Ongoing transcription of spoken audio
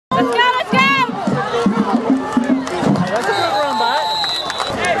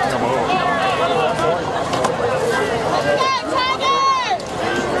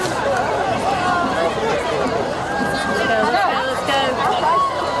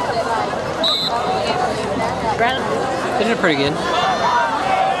They did pretty good.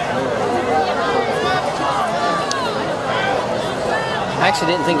 I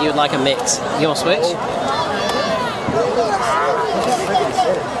actually didn't think you would like a mix. You want to switch?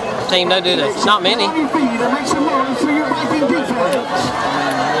 Team, no do that. Not many.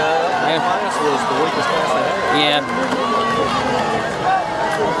 Yeah.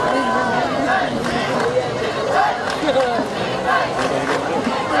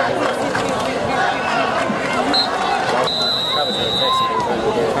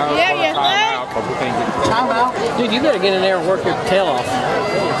 Dude, you better get in there and work your tail off.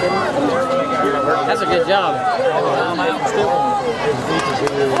 That's a good job.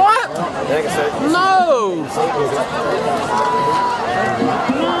 What? No!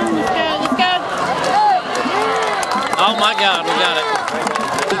 Oh my God, we got it.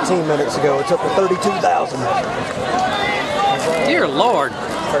 18 minutes ago, it's up to 32,000. Dear Lord.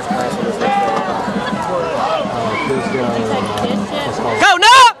 Go, no!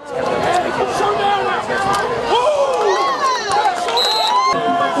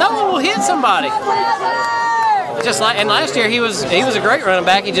 No, we'll hit somebody. Just like, and last year he was a great running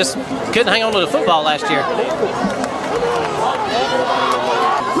back. He just couldn't hang on to the football last year.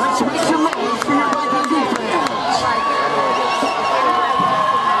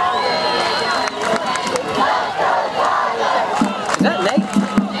 Is that Nate?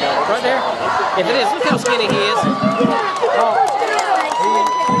 Right there? If it is, look how skinny he is.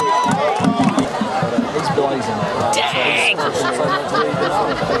 He's blazing. Dang!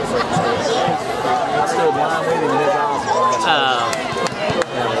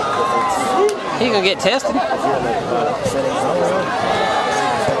 He gonna get tested?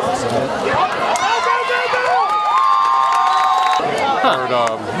 Huh.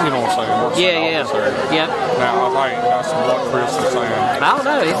 You know what I'm saying? Yeah. Now, I think that's what Chris is saying. I don't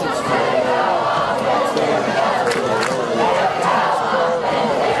know.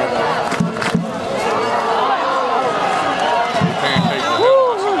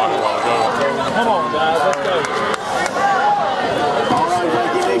 Come on, guys, let's go. All right,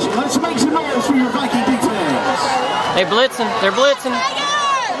 Viking Nation, let's make some noise for your Viking defense. They're blitzing. They're blitzing.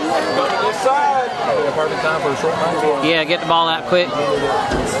 Go to this side. Perfect time for a short match. Yeah, get the ball out quick.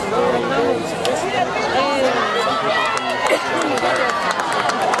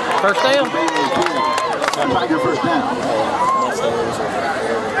 First down. Tiger first down.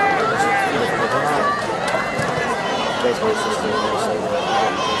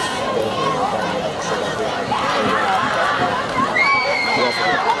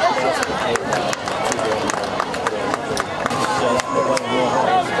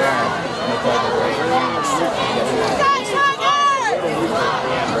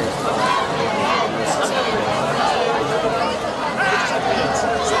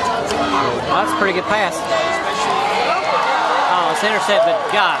 Oh, that's a pretty good pass. Oh, it's intercepted.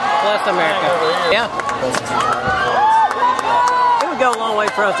 God bless America. Yeah. It would go a long way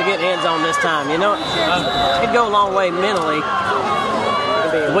for us to get hands on this time, you know? It'd go a long way mentally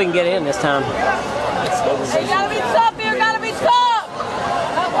if we can get in this time. Hey, gotta be tough here, gotta be tough!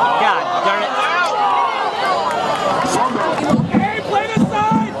 God darn it. Hey, play this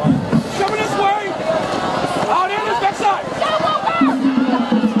side! Coming this way! Out in this back side!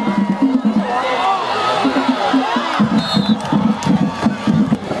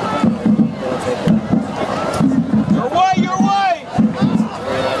 Your way!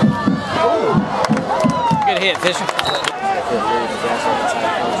 Good hit, Fisher.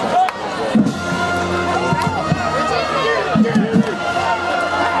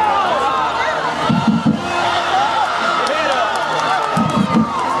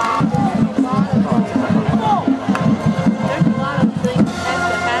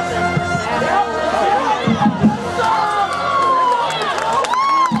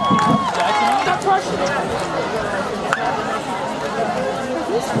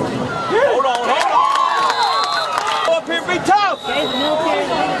 Hold on! Go up here, be tough! Hold on!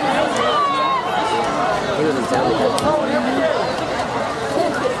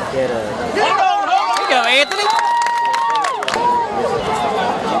 There you go, Anthony.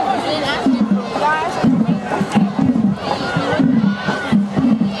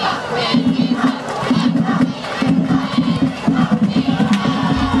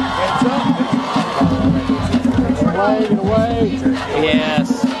 Yes.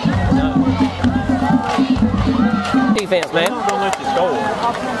 Defense, man. Don't let you score.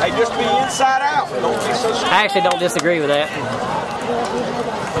 Hey, just be inside out. Don't be so scared. I actually don't disagree with that.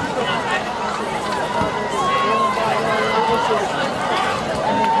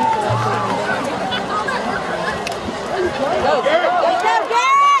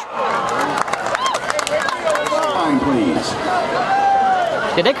 Line, please.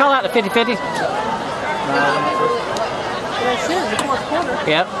 Did they call out the 50-50?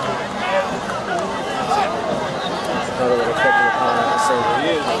 Yep.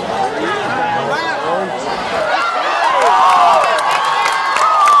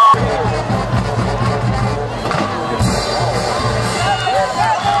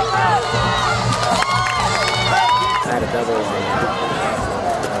 I had a double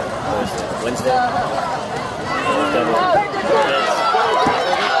on Wednesday. Double.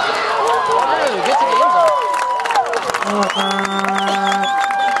 Get to the end zone.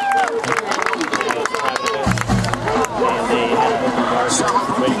 And they had an open bar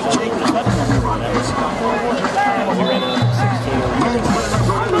waiting for them to cut them. We ran it up 16. I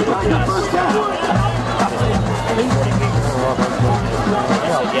said,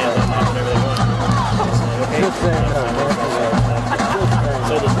 yeah, that's whatever they want. I said, okay.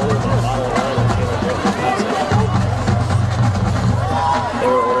 So this order was a bottle of wine and they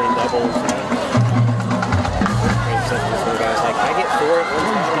were ordering doubles. The guy's like, can I get 4 at one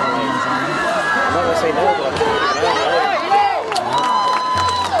time? I'm not going to say no, but I'm going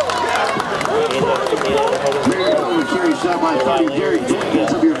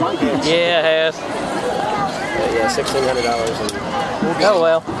Yeah, it has. yeah, $1,600. Oh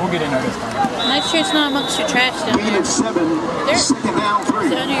well. We'll get in there this time. Make sure it's not amongst your trash down there. It's 7. Second down 3.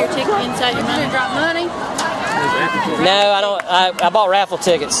 Down here, your ticket inside your money. Drop money. No, I don't. I bought raffle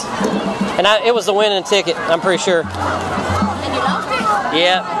tickets, and it was the winning ticket. I'm pretty sure. And you lost it?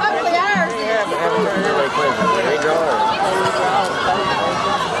 Yeah. Hopefully ours.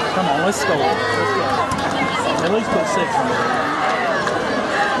 Come on, let's go. At least put 6 on there.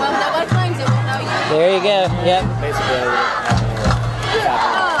 Well, nobody claims it. We'll know you. There you go. Yep. Basically,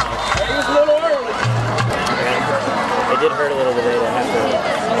 it was a little early. did hurt a little today to have to.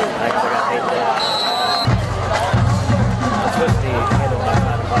 I got paid for that. It's supposed to be handled by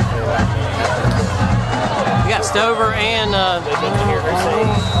 5 o'clock today. You got Stover and They didn't hear her say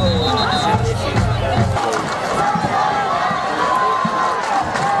some issues with that.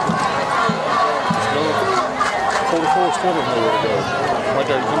 Like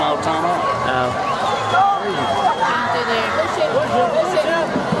they come out of timeout.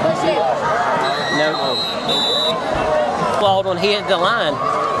 No. Clawed when he hit the line.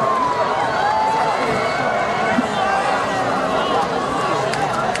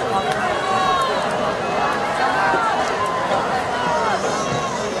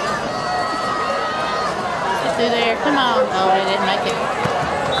 Through there. Come on. Oh, they didn't make it.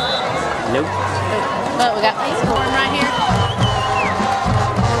 Nope. But we got these corn right here.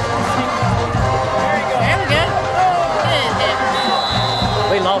 There we go. Good hit.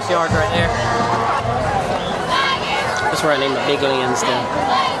 We lost yards right there. That's where I named the big ends to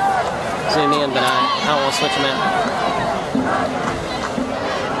zoom in, but I don't want to switch them out.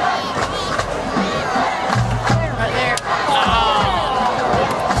 Right there.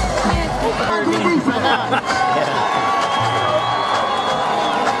 Hold on.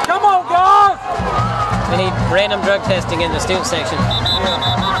 Come on, guys! We need random drug testing in the student section.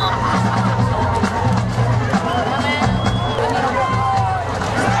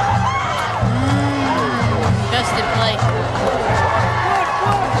 Busted play.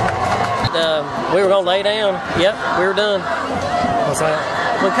 We were going to lay down. Yep, we were done. What's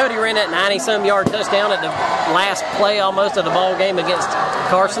that? When Cody ran that 90-some yard touchdown at the last play almost of the ball game against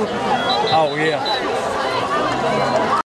Carson. Oh, yeah.